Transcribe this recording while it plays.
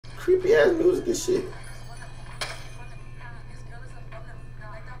creepy ass music and shit.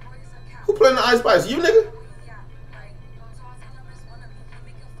 Who playing the Ice Spice? You, nigga?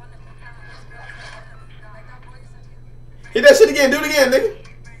 Hit that shit again. Do it again, nigga.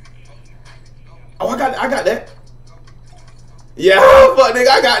 Oh, I got that. Yeah, fuck nigga.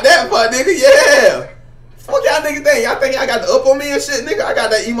 I got that, fuck nigga. Yeah. Fuck y'all niggas think. Y'all think y'all got the up on me and shit, nigga? I got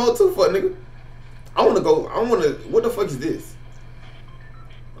that emote too, fuck nigga. I wanna go. What the fuck is this?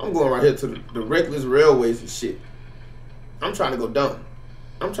 I'm going right here to the reckless railways and shit. I'm trying to go dumb.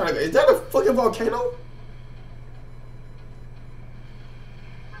 I'm trying to go. Is that a fucking volcano?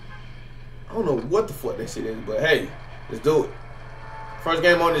 I don't know what the fuck that shit is, but hey, let's do it. First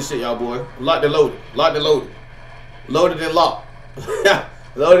game on this shit, y'all boy. Locked and loaded. Locked and loaded. Loaded and locked.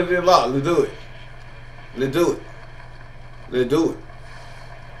 Loaded and locked. Let's do it. Let's do it. Let's do it.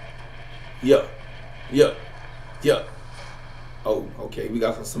 Yeah. Yeah. Yeah. Oh, okay. We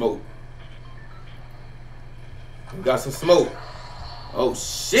got some smoke. We got some smoke. Oh,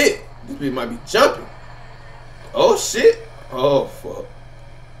 shit. This bitch might be jumping. Oh, shit. Oh, fuck.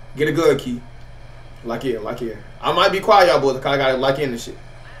 Get a gun key. Lock in. Lock in. I might be quiet, y'all boys, because I got to lock in this shit.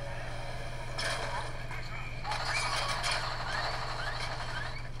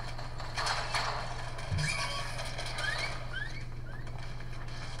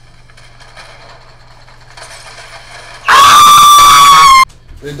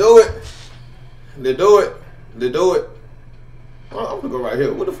 Let's do it. Let's do it. Let's do it. Oh, I'm gonna go right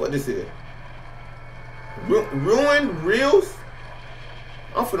here. What the fuck this is? Ruined reels?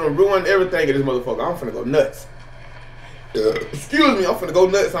 I'm finna ruin everything in this motherfucker. I'm finna go nuts. Excuse me. I'm finna go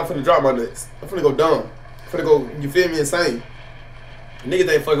nuts. I'm finna drop my nuts. I'm finna go dumb. I'm finna go, you feel me, insane. Niggas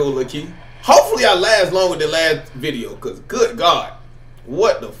ain't fucking with Lil Key. Hopefully I last longer than last video, cause good God.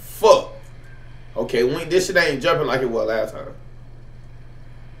 What the fuck? Okay, this shit ain't jumping like it was last time.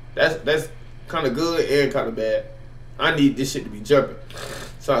 That's kind of good and kind of bad. I need this shit to be jumping,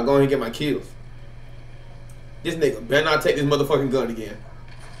 so I go ahead and get my kills. This nigga better not take this motherfucking gun again.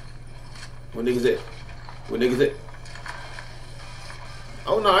 What niggas at? What niggas at?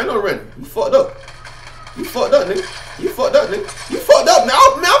 Oh no, I ain't no running. You fucked up. You fucked up, nigga. You fucked up, nigga. You fucked up. Now,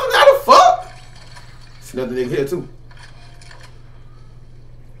 how the fuck? It's another nigga here too.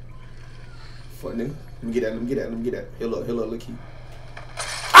 Fuck nigga. Let me get that. Let me get that. Let me get that. Heal up, Lil Key.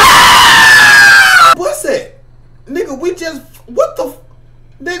 What's that? Nigga, we just, what the,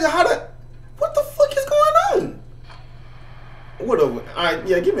 nigga, what the fuck is going on? Whatever. Alright,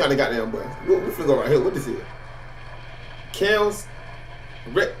 yeah, get me out of the goddamn boy. We finna go right here. What this is? Kels,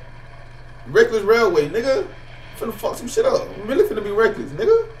 reckless railway, nigga. Finna fuck some shit up. I'm really finna be reckless,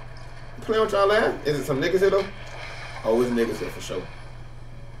 nigga. Playing with y'all laugh. Is it some niggas here though? Oh, it's niggas here for sure.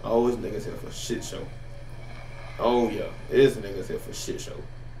 Oh, it's niggas here for shit show. Oh yeah, it is niggas here for shit show.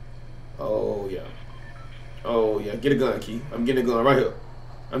 Oh yeah. Oh yeah. Get a gun, Key. I'm getting a gun right here.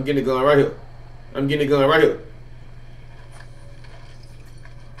 I'm getting a gun right here. I'm getting a gun right here.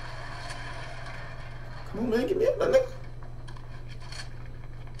 Come on, man. Get me up, that nigga.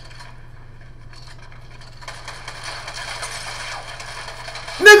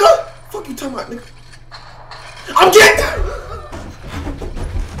 Nigga! Fuck you talking about, nigga? I'm getting.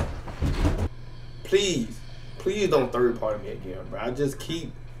 Please don't third party me again, bro. I just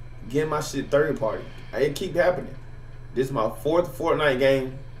keep getting my shit third party. It keep happening. This is my 4th Fortnite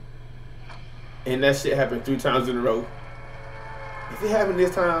game, and that shit happened 3 times in a row. If it happened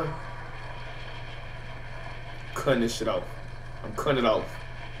this time, cutting this shit off. I'm cutting it off.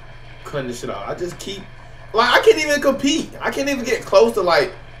 Cutting this shit off. I just keep, like, I can't even compete. I can't even get close to,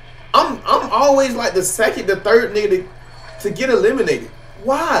 like, I'm always like the 2nd, the 3rd nigga to get eliminated.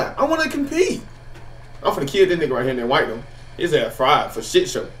 Why? I want to compete. I'm finna kill this nigga right here and then wipe him. His ass fried for shit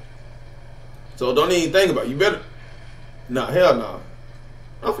show. So don't even think about it. You better. Nah, hell nah.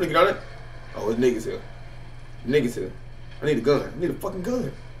 I'm finna get on it. Oh, it's niggas here. Niggas here. I need a gun. I need a fucking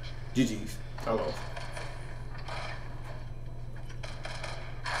gun. GG's. I lost.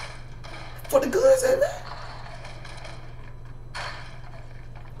 What the guns at, man?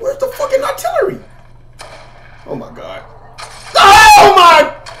 Where's the fucking artillery? Oh my God. Oh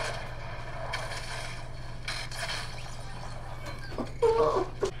my!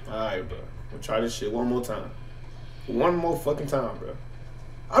 Alright, bro. We'll try this shit one more time. One more fucking time, bro.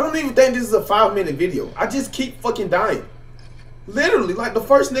 I don't even think this is a 5-minute video. I just keep fucking dying. Literally, like the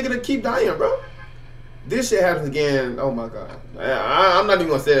first nigga to keep dying, bro. This shit happens again. Oh my God. I'm not even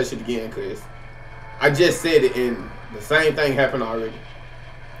gonna say that shit again, cause I just said it and the same thing happened already.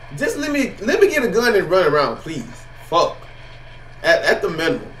 Just let me get a gun and run around, please. Fuck. At the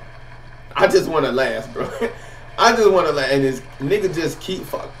minimum. I just wanna last, bro. I just wanna last, and this nigga just keep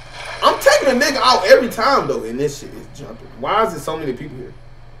fuck. taking a nigga out every time though, and this shit is jumping. Why is there so many people here?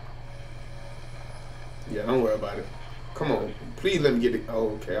 Yeah, don't worry about it. Come on, please let me get it. Oh,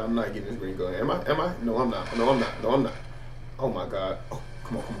 okay, I'm not getting this green gun. Am I? Am I? No, I'm not. No, I'm not. No, I'm not. Oh my god. Oh,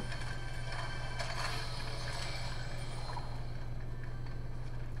 come on, come on.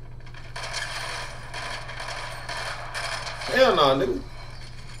 Hell no, nigga.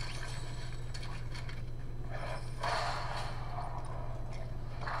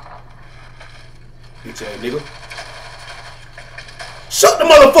 Bitch ass nigga. Shut the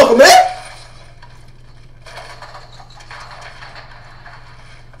motherfucker, man!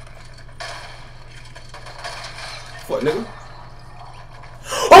 Fuck, nigga.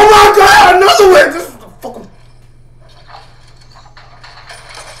 Oh my god, another one! This is the fucking...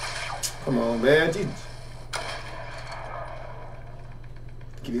 Come on, man. Jesus.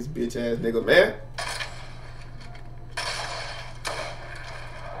 Get this bitch ass nigga, man.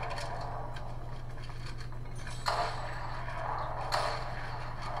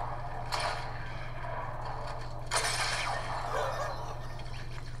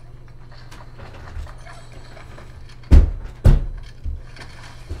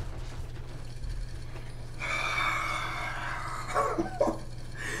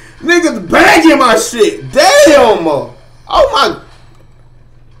 Niggas bagging my shit. Damn. Oh my.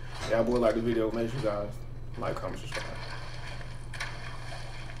 Yeah, boy, like the video. Make sure you guys like, comment, subscribe.